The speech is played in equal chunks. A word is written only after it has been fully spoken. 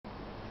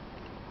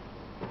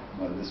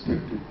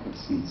respected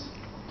persons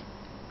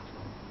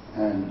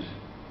and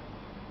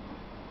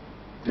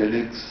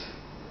TEDx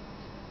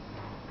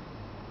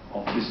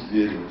office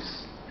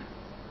bearers.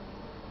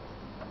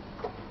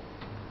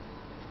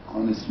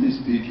 Honestly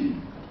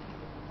speaking,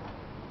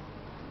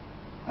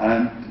 I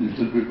am a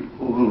little bit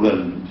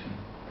overwhelmed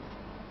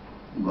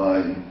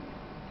by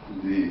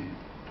the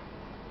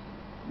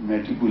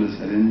meticulous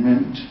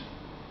arrangement,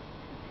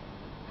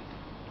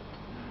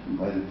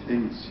 by the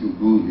things you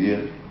do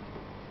here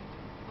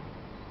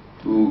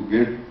to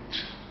get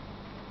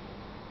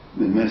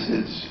the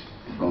message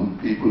from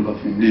people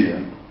of India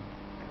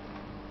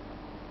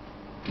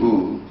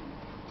to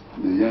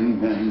the young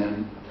men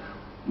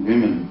and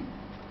women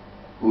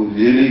who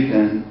really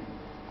can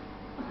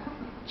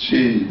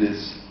change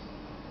this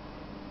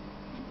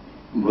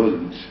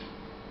world,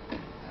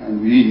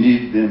 and we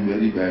need them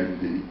very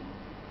badly.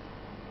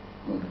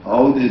 But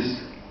how this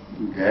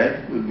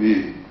gap will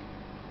be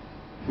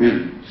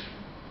filled?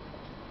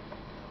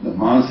 The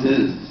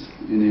masses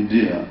in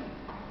India,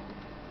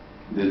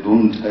 they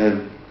don't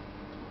have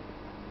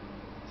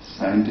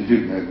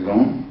scientific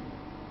background.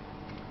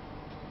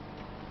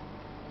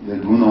 They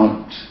do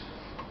not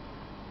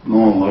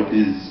know what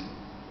is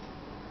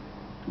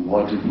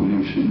water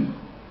pollution,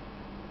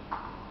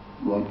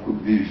 what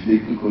could be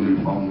fecal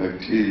coliform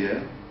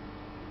bacteria,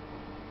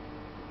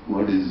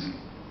 what is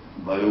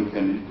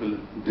biochemical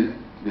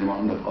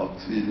demand of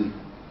oxygen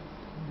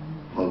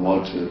for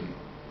water.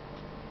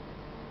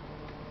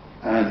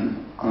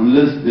 And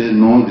unless they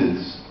know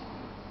this,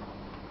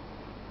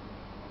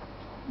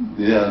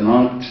 they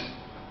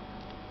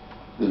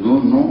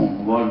don't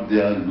know what they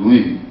are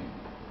doing.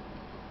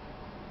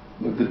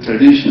 But the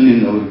tradition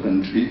in our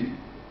country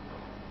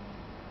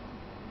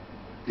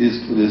is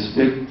to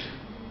respect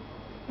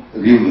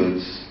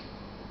rivers,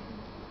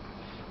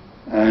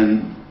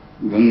 and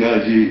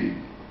Ganga Ji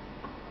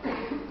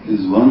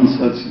is one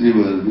such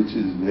river which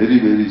is very,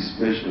 very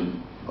special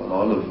for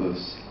all of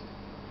us.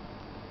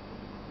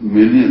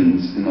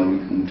 Millions in our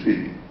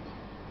country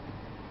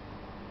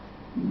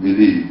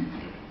believe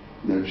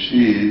that she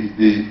is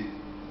the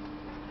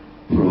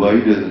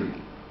provider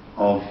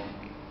of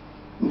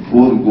the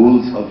four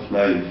goals of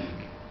life: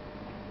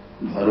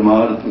 Dharma,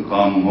 Artha,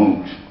 Kam,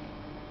 Moksha.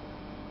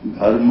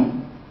 Dharma,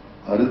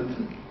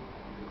 Artha,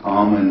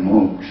 Kam and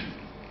Moksha.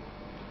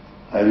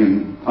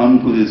 Having come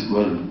to this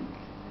world,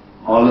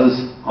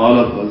 all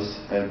of us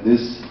have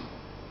these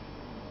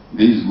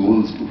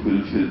goals to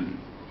fulfill.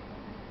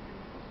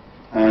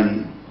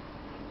 And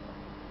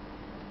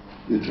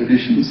the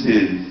tradition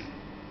says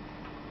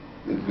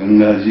that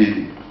Ganga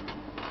Ji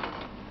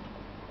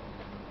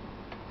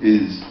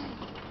is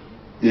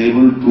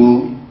able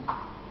to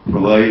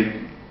provide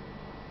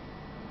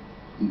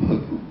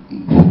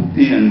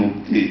bhakti and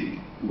mukti,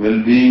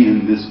 well-being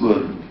in this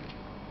world,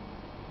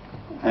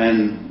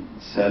 and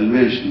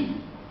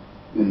salvation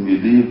when we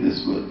leave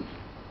this world.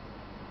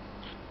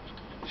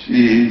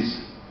 She is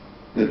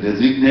the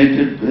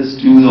designated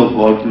best use of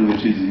water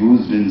which is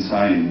used in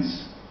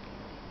science.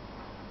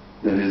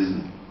 That is,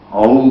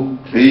 how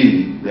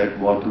clean that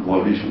water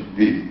body should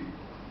be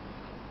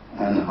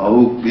and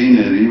how clean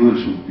a river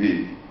should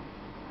be.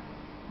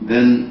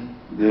 Then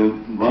the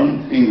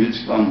one thing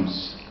which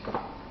comes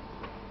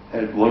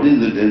at what is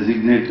the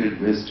designated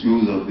best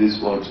use of this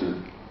water.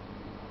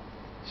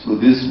 So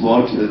this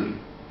water,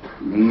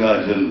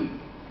 Ganga Jal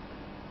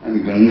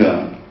and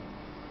Ganga,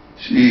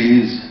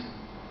 she is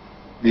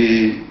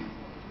the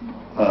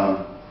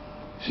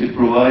she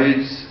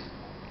provides,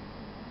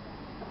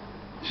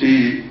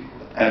 she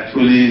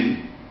actually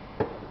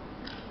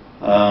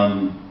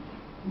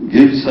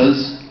gives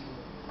us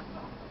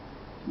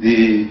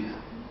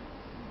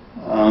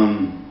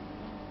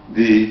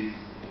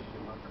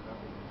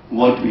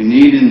what we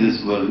need in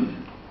this world,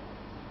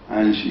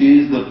 and she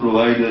is the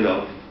provider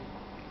of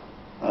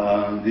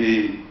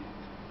the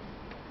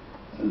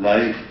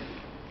life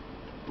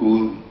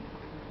to,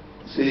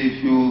 say,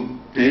 if you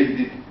take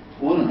the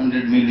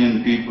 400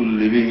 million people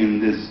living in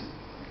this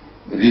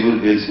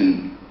river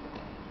basin,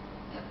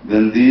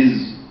 then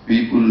these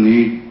people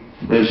need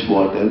fresh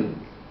water.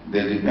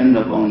 They depend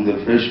upon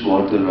the fresh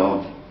water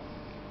of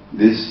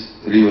this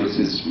river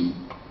system.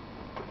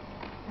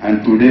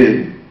 And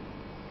today,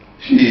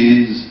 she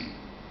is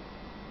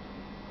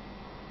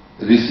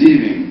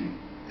receiving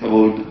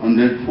about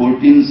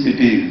 114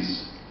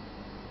 cities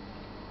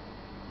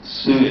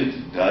sewage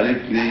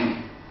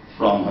directly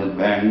from her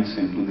banks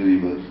into the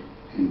river,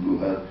 into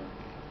her.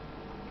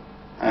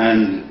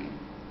 And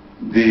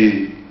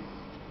the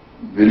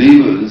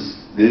believers,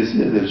 they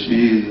say that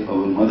she is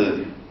our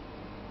mother.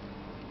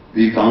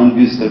 We can't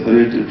be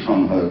separated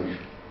from her.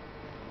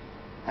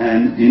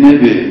 And in a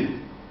way,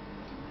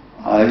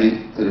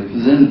 I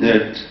represent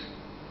that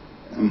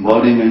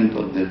embodiment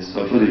of that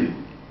suffering.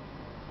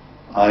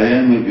 I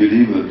am a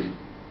believer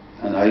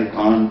and I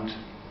can't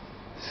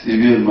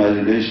sever my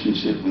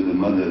relationship with the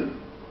mother.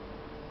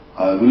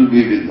 I will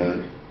be with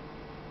her,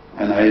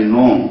 and I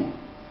know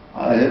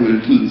I have a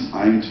little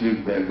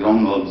scientific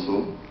background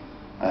also.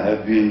 I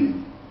have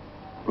been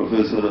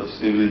Professor of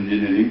Civil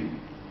Engineering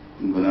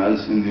in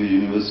Banaras Hindu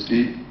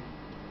University,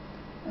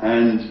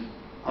 and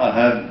I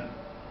have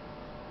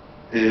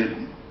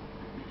a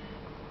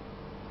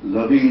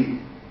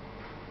loving,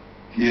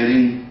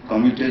 caring,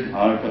 committed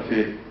heart of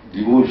a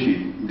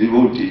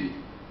devotee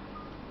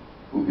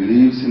who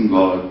believes in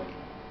God.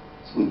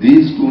 So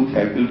these two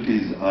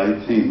faculties,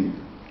 I think,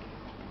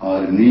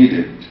 are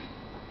needed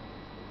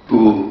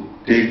to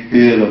take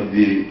care of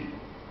the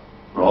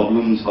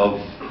problems of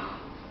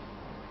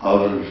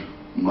our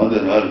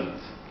Mother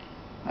Earth,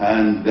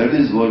 and that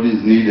is what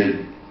is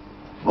needed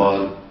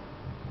for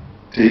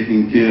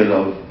taking care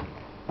of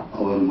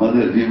our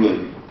Mother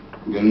River,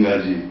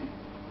 Gangaji.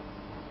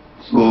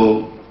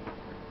 So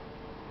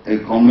a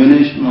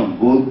combination of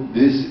both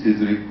this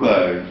is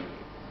required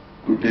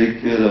to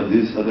take care of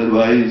this,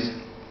 otherwise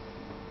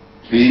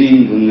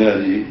cleaning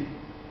Gangaji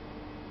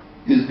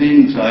is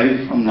being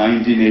tried from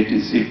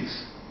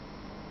 1986,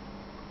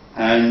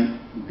 and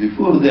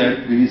before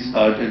that we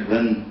started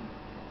when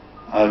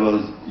I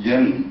was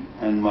young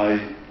and my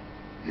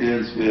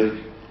hairs were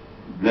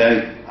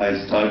black.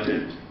 I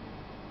started,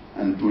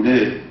 and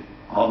today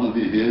all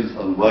the hairs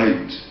are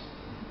white,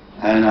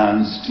 and I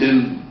am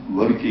still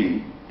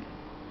working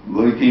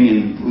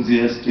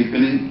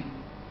enthusiastically,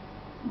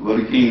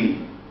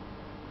 working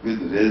with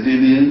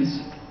resilience,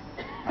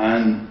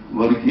 and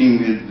working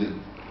with,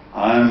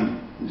 I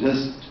am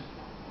just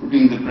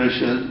putting the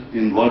pressure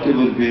in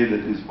whatever way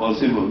that is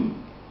possible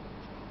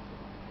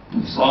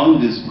to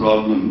solve this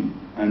problem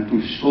and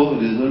to show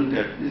result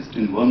at least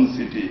in one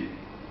city,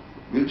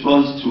 which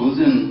was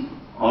chosen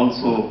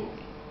also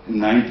in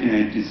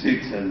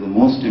 1986 as the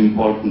most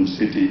important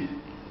city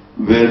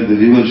where the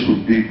river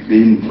should be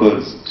cleaned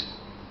first.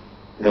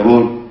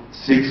 About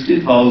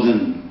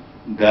 60,000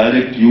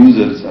 direct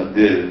users are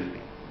there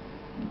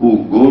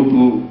who go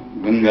to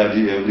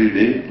Gangaji every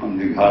day on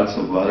the ghats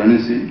of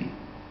Varanasi,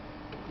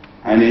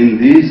 and in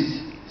these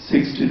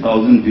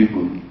 60,000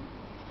 people,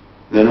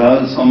 there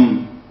are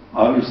some,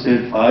 I would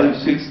say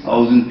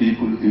 5,000-6,000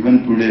 people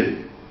even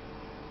today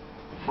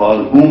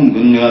for whom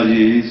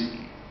Gangaji is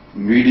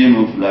medium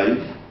of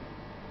life.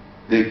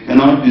 They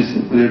cannot be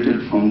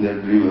separated from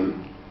that river,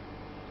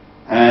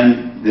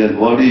 and their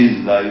body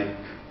is like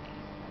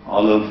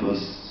all of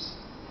us,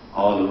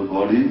 all our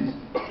bodies.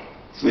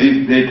 So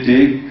if they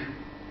take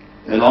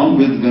along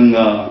with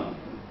Ganga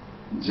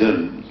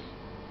Jal,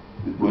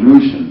 the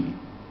pollution,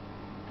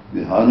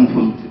 the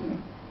harmful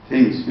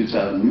things which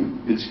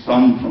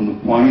come from the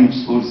point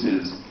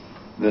sources,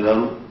 there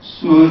are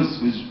sewers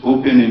which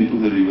open into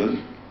the river,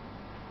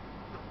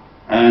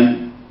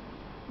 and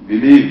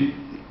believe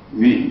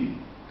me,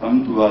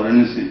 come to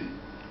Varanasi,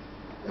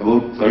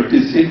 about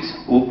 36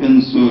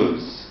 open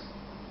sewers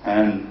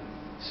and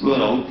sewer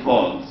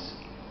outfalls,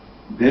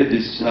 they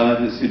discharge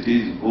the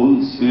city's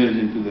whole sewage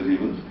into the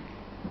river,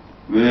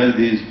 where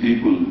these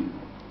people,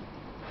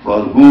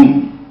 for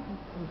whom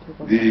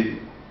the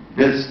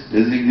best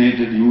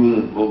designated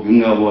use of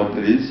Ganga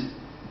water is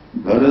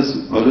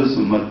Dharas Paras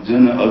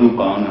Majjana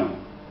Arupana.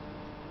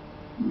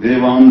 They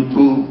want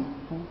to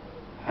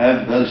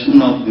have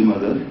darshan of the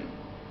mother,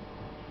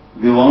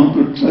 they want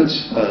to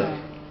touch her,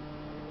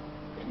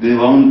 they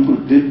want to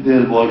dip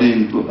their body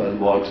into her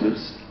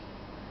waters,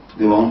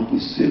 they want to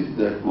sip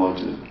that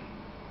water.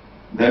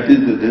 That is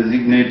the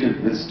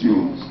designated best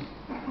use.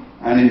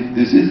 And if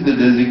this is the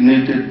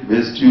designated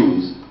best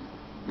use,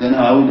 then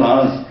I would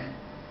ask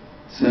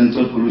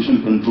Central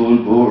Pollution Control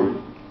Board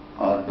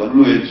or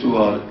WHO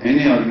or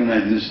any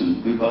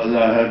organization, because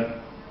I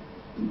have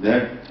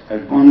that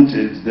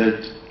advantage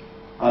that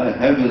I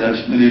have a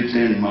rationally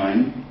trained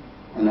mind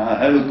and I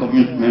have a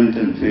commitment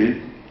and faith.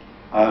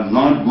 I am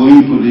not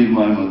going to leave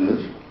my mother,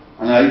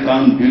 and I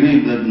can't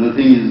believe that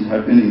nothing is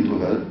happening to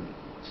her.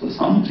 So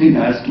something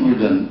has to be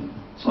done.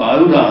 So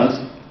I would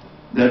ask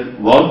that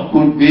what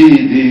could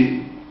be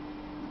the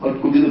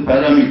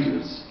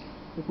parameters,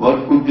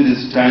 what could be the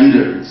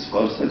standards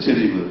for such a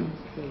river,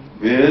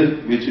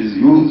 which is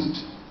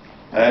used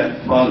as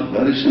for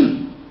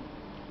darshan,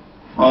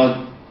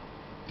 for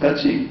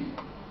touching,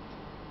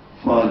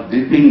 for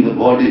dipping the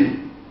body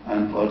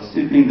and for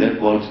sipping that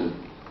water.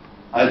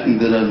 I think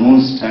there are no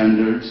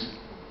standards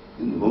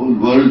in the whole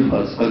world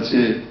for such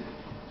a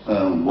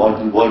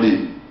water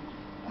body.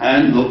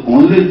 And the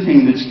only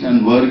thing which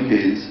can work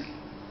is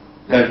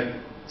that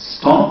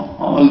stop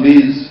all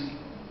these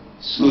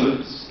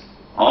sewers,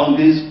 all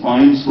these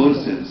point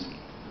sources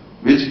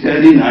which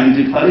carry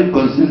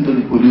 95% of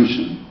the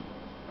pollution.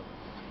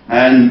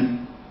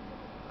 And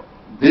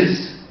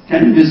this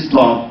can be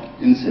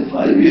stopped in say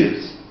 5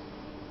 years.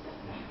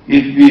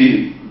 If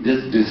we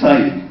just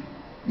decide,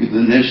 if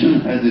the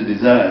nation has a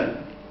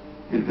desire,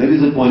 if there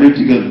is a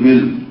political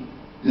will,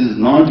 this is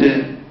not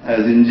a,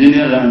 as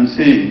engineer I am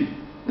saying,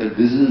 that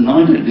this is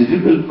not a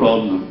difficult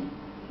problem.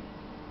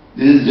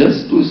 This is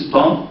just to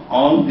stop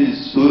all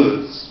these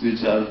sewers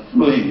which are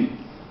flowing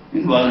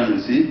in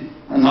Varanasi,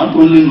 and not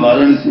only in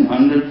Varanasi,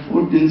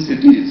 114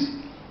 cities,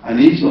 and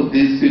each of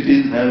these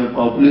cities have a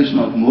population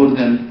of more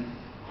than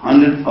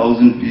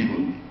 100,000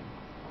 people.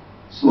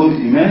 So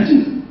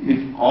imagine if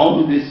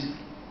all this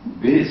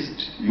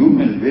waste,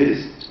 human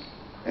waste,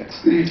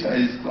 excreta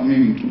is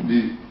coming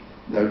into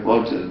that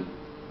water.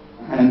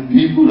 And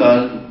people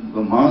are,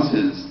 the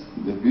masses,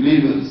 the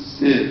believers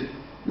say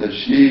that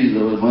she is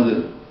our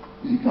mother.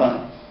 We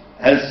can't,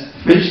 as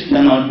fish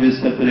cannot be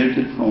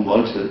separated from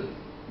water,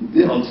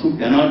 they also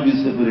cannot be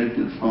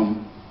separated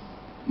from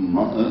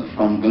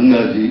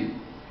Ganga Ji.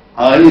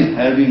 I,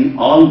 having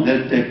all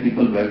that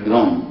technical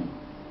background,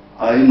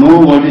 I know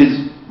what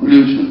is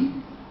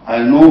pollution. I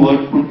know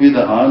what could be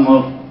the harm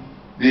of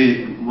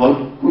what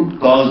could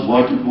cause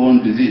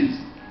waterborne disease,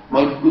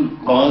 what could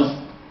cause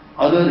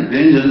other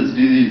dangerous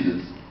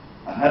diseases.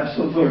 I have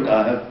suffered,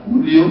 I have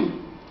polio,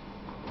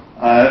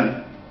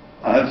 I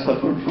have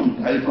suffered from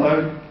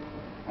typhoid,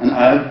 and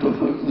I have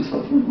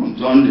suffered from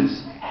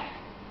jaundice.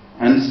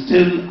 And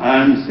still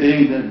I am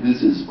saying that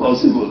this is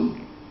possible.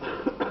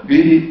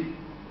 We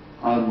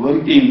are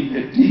working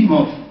a team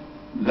of,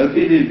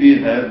 luckily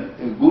we have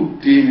a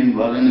good team in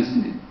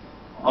Varanasi.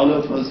 All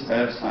of us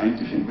have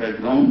scientific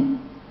background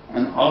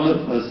and all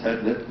of us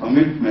have that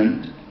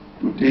commitment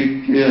to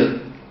take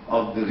care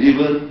of the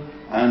river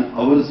and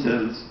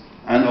ourselves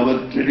and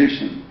our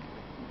tradition.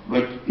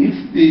 But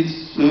if the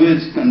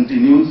sewage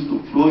continues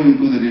to flow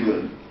into the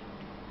river,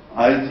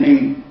 I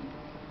think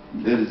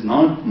there is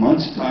not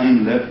much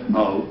time left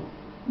now.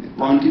 The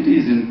quantity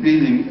is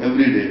increasing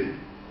every day.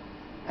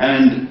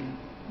 And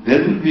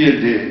there will be a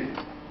day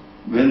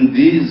when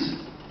these,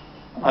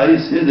 I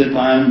say that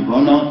I am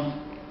one of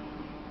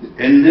the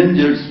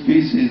endangered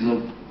species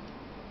of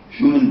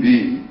human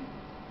being.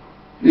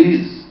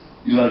 Please,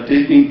 you are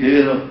taking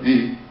care of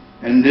the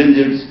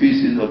endangered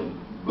species of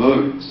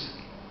birds,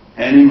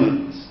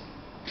 animals,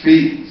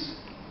 trees.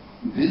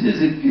 This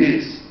is a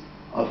case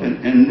of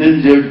an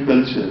endangered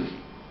culture,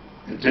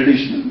 a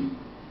tradition.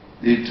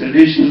 The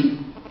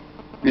tradition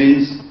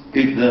means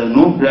if there are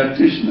no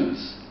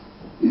practitioners,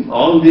 if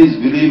all these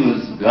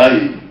believers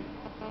die,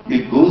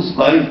 if those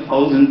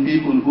 5,000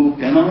 people who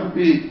cannot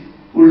be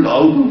pulled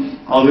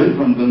away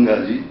from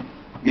Ganga Ji,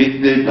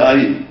 if they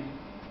die,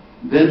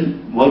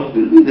 then what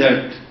will be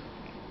that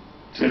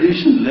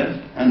tradition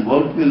left and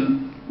what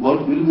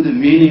will be the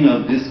meaning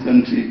of this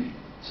country?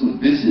 So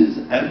this is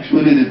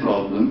actually the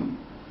problem.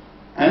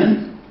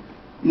 And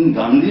in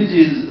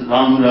Gandhiji's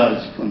Ram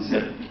Raj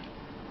concept,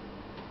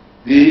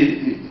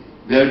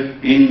 that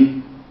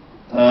in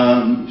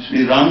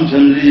Sri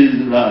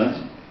Ramchandraji's Raj,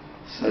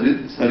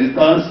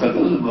 Sarita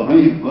Sakal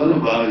Bhai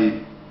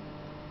Barbari,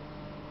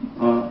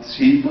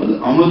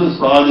 Sheetal Amal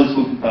Swad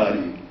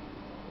Sukhtari.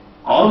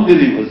 All the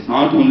rivers,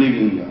 not only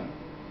Ganga,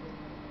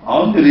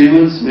 all the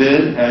rivers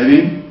were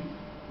having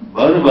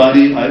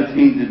Barbari, I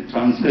think the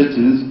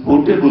translation is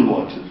potable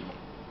water.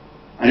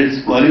 And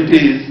its quality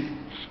is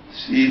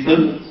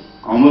Sheetal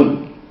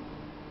Amal.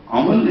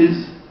 Amal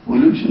is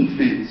pollution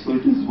free, so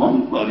it is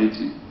one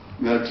quality.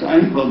 We are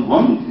trying for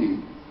one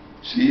thing.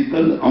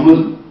 Sheetal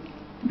Amal,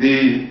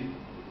 the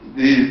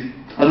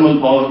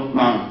thermal power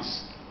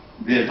plants,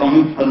 the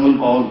atomic thermal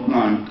power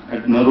plant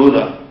at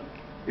Naroda,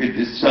 it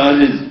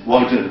discharges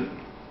water.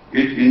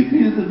 It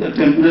increases the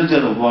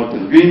temperature of water.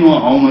 We know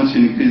how much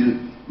increases,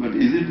 but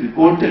is it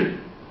reported?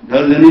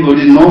 Does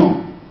anybody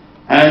know?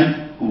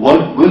 And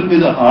what will be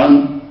the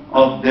harm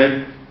of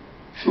that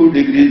few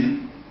degrees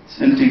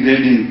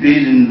centigrade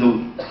increase in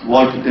the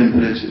water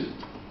temperature?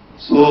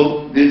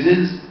 So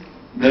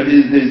that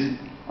is this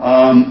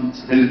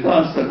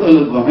Sarita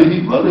Sakal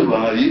Bhai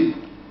Barbari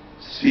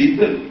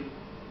Sheetal.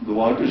 The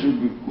water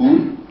should be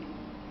cool.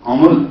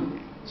 Amal,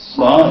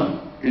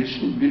 Swad, it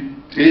should be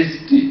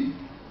tasty.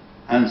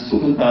 And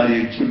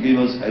Sukhatari, it should give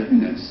us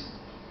happiness.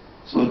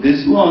 So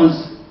this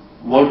was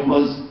what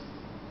was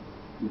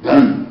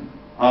done,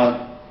 or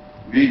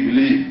we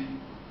believe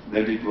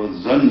that it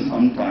was done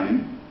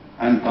sometime,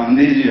 and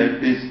Gandhiji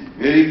at least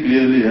very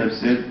clearly have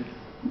said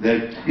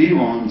that he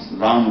wants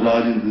Ram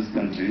Raj in this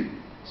country.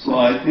 So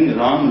I think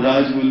Ram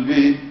Raj will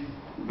be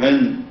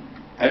when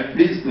at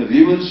least the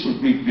rivers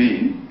should be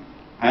clean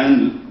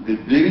and the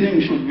beginning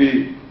should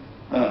be,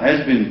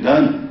 has been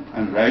done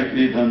and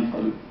rightly done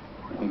for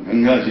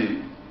Ganga Ji.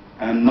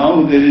 And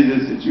now there is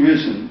a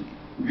situation,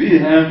 we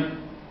have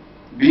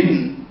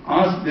been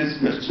asked this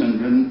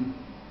question when,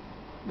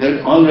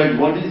 that all right,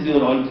 what is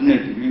your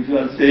alternative? If you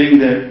are saying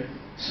that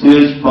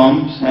sewage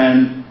pumps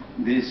and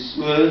the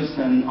sewers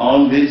and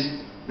all this,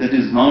 that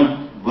is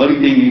not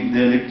working, if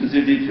the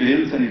electricity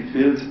fails and it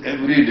fails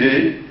every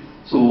day,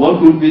 so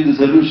what would be the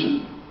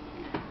solution?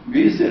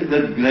 We said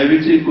that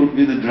gravity could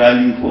be the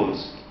driving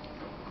force,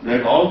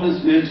 that all the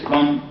sewage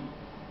come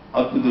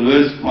up to the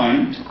lowest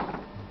point,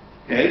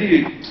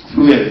 carry it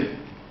through a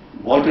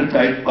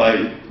watertight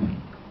pipe.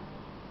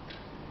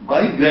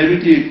 By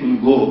gravity it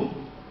will go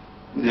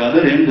to the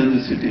other end of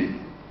the city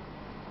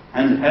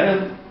and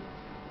have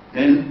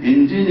an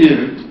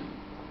engineered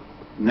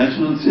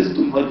natural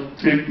system for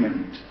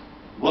treatment.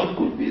 What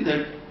could be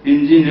that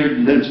engineered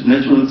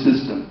natural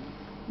system?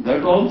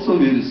 That also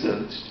we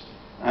researched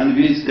and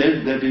we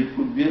said that it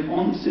could be a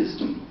pond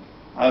system.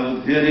 I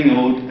was hearing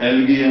about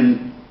algae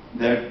and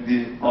that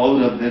the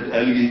power of that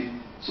algae.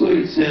 So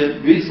it's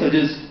we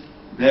suggest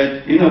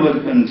that in our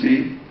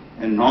country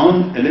a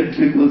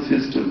non-electrical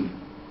system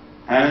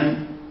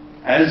and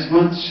as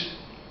much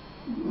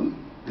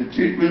the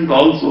treatment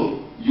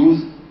also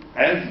use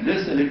as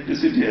less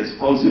electricity as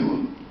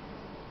possible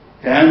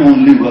can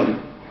only work.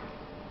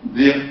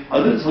 The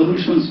other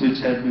solutions which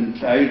have been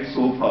tried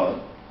so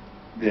far,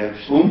 they have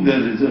shown their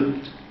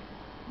result.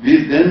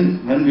 We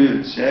then, when we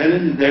were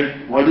challenged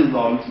that what is the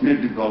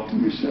alternative, Dr.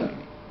 Mishra,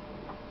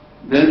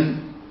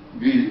 then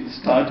we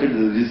started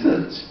the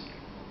research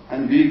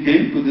and we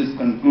came to this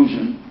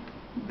conclusion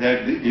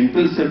that the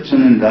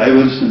interception and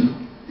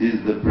diversion is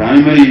the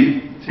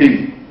primary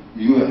thing.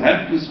 You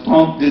have to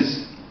stop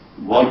this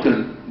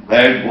water,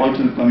 bad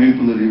water coming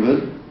to the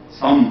river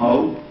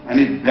somehow, and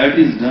if that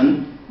is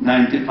done,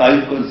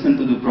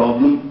 95% of the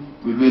problem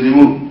will be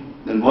removed.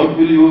 Then what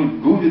will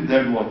you do with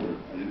that water?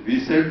 We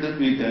said that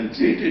we can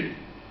treat it,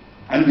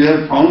 and we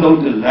have found out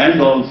a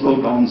land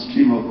also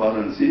downstream of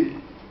Varanasi,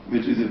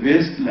 which is a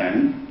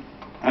wasteland,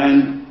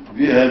 and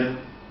we have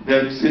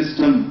that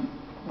system,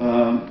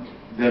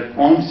 that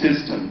pond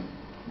system.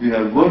 We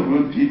have worked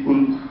with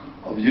people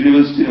of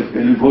University of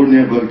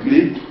California,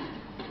 Berkeley,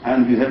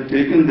 and we have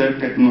taken that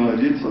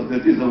technology, so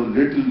that is our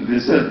little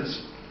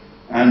research,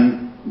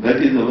 and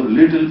that is our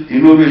little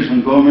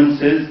innovation. Government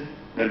says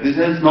that this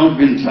has not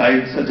been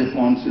tried, such a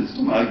pond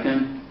system.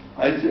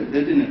 I said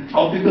that in a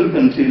tropical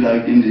country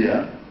like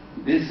India,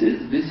 this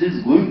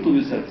is going to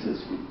be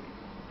successful.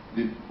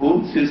 The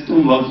whole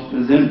system was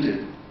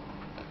presented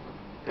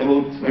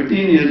about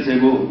 13 years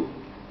ago.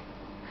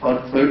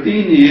 For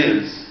 13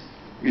 years,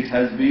 it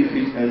has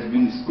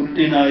been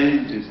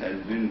scrutinized, it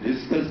has been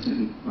discussed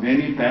in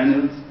many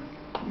panels,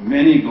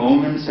 many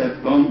governments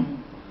have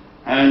come,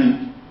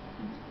 and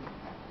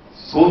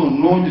so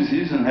no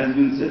decision has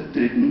been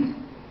taken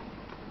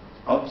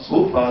up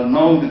so far.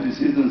 Now the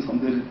decision,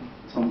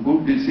 some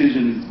good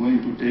decision is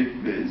going to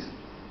take place.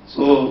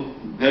 So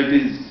that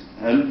is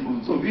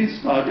helpful. So we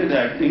started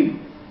acting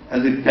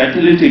as a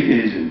catalytic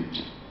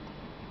agent.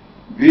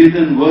 We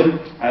then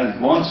worked as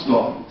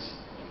watchdogs.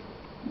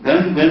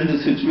 Then when the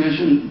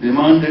situation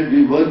demanded,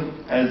 we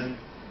worked as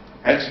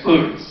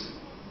experts.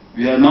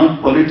 We are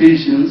not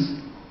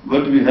politicians,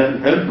 but we have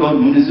helped our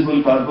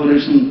municipal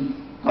corporators.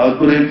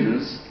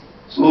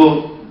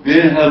 So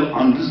they have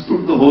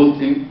understood the whole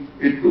thing.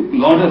 It took a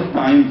lot of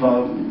time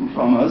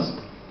from us,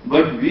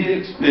 but we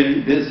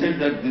explained, they said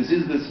that this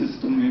is the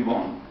system we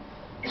want.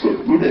 So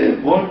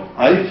today what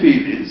I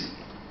feel is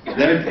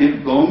that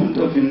if Government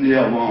of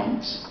India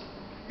wants,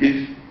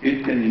 if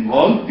it can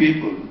involve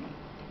people,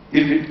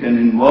 if it can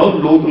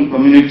involve local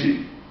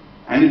community,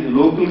 and if the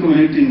local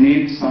community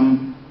needs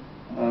some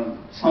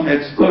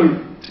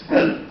expert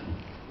help,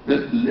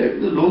 that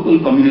let the local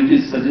community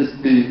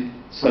suggest the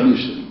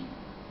solution.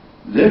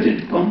 Let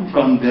it come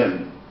from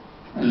them,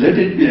 and let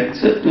it be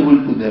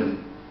acceptable to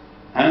them,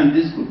 and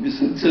this could be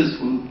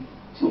successful.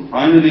 So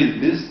finally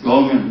this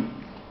government,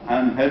 I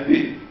am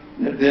happy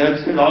that they have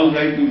said, all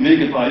right, we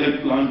make a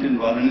pilot plant in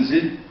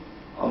Varanasi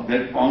of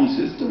that pond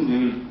system. We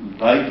will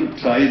like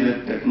to try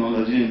that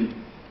technology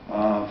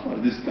for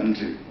this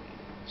country.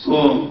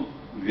 So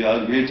we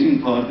are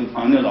waiting for the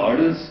final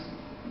orders.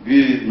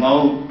 We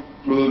now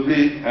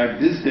probably at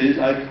this stage,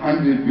 I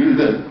can't be a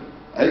builder,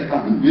 I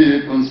can't be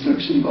a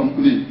construction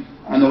company,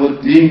 and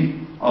our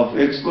team of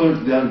experts,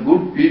 they are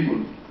good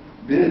people.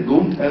 They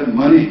don't have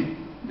money,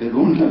 they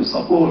don't have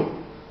support,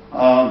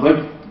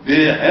 but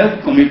they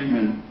have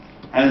commitment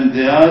and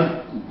they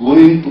are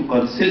going to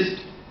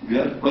persist. We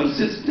are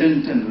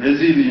persistent and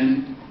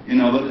resilient in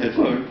our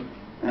effort,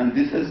 and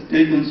this has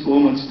taken so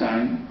much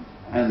time,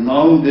 and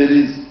now there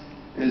is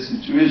a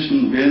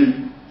situation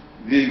when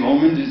the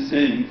government is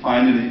saying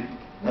finally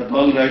that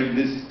all right,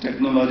 this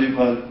technology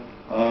for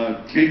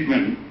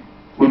treatment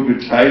could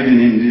be tried in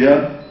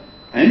India,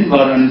 in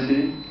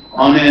Varanasi,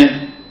 on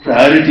a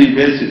priority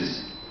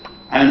basis.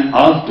 And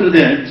after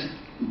that,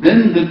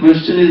 then the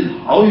question is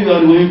how you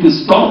are going to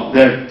stop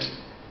that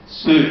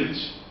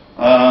sewage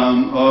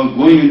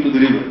going into the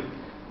river.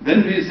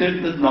 Then we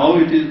said that now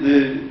it is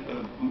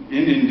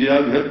in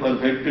India we have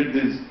perfected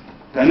this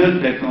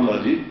tunnel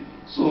technology,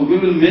 so we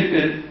will make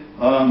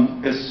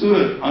a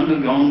sewer,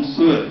 underground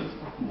sewer,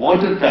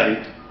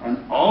 watertight, and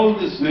all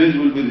the sewage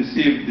will be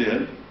received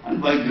there,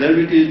 and by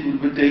gravity it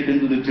will be taken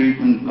to the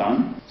treatment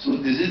plant. So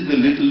this is the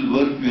little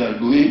work we are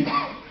doing.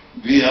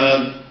 We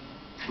are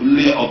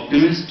fully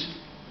optimist.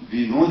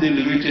 We know the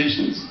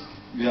limitations.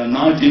 We are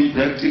not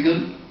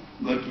impractical,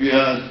 but we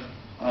are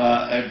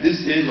at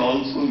this stage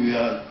also we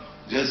are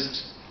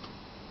just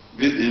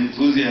with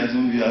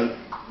enthusiasm we are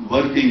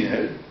working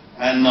ahead,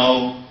 and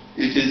now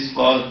it is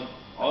for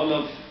all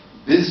of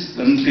this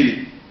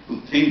country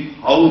to think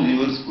how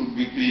rivers could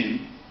be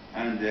clean,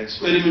 and the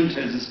experiment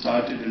has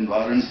started in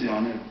Varanasi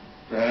on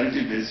a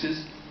priority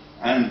basis,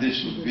 and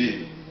this should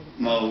be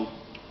now,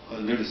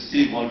 let us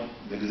see what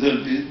the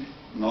result is.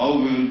 Now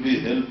we will be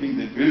helping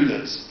the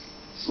builders.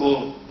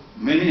 So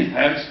many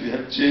hats we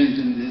have changed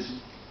in this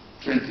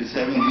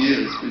 27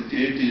 years,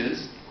 28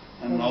 years,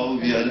 and now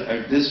we are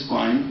at this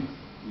point,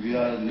 we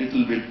are a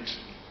little bit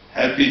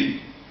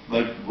happy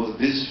but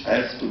this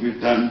has to be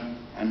done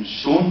and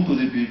shown to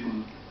the people.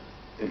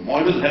 A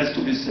model has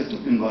to be set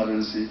up in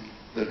Varanasi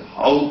that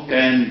how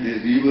can the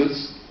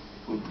rivers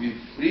could be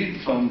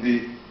freed from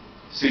the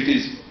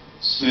city's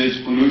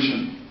sewage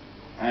pollution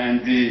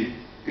and the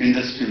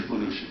industrial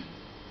pollution.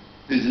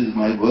 This is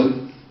my work.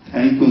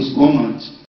 Thank you so much.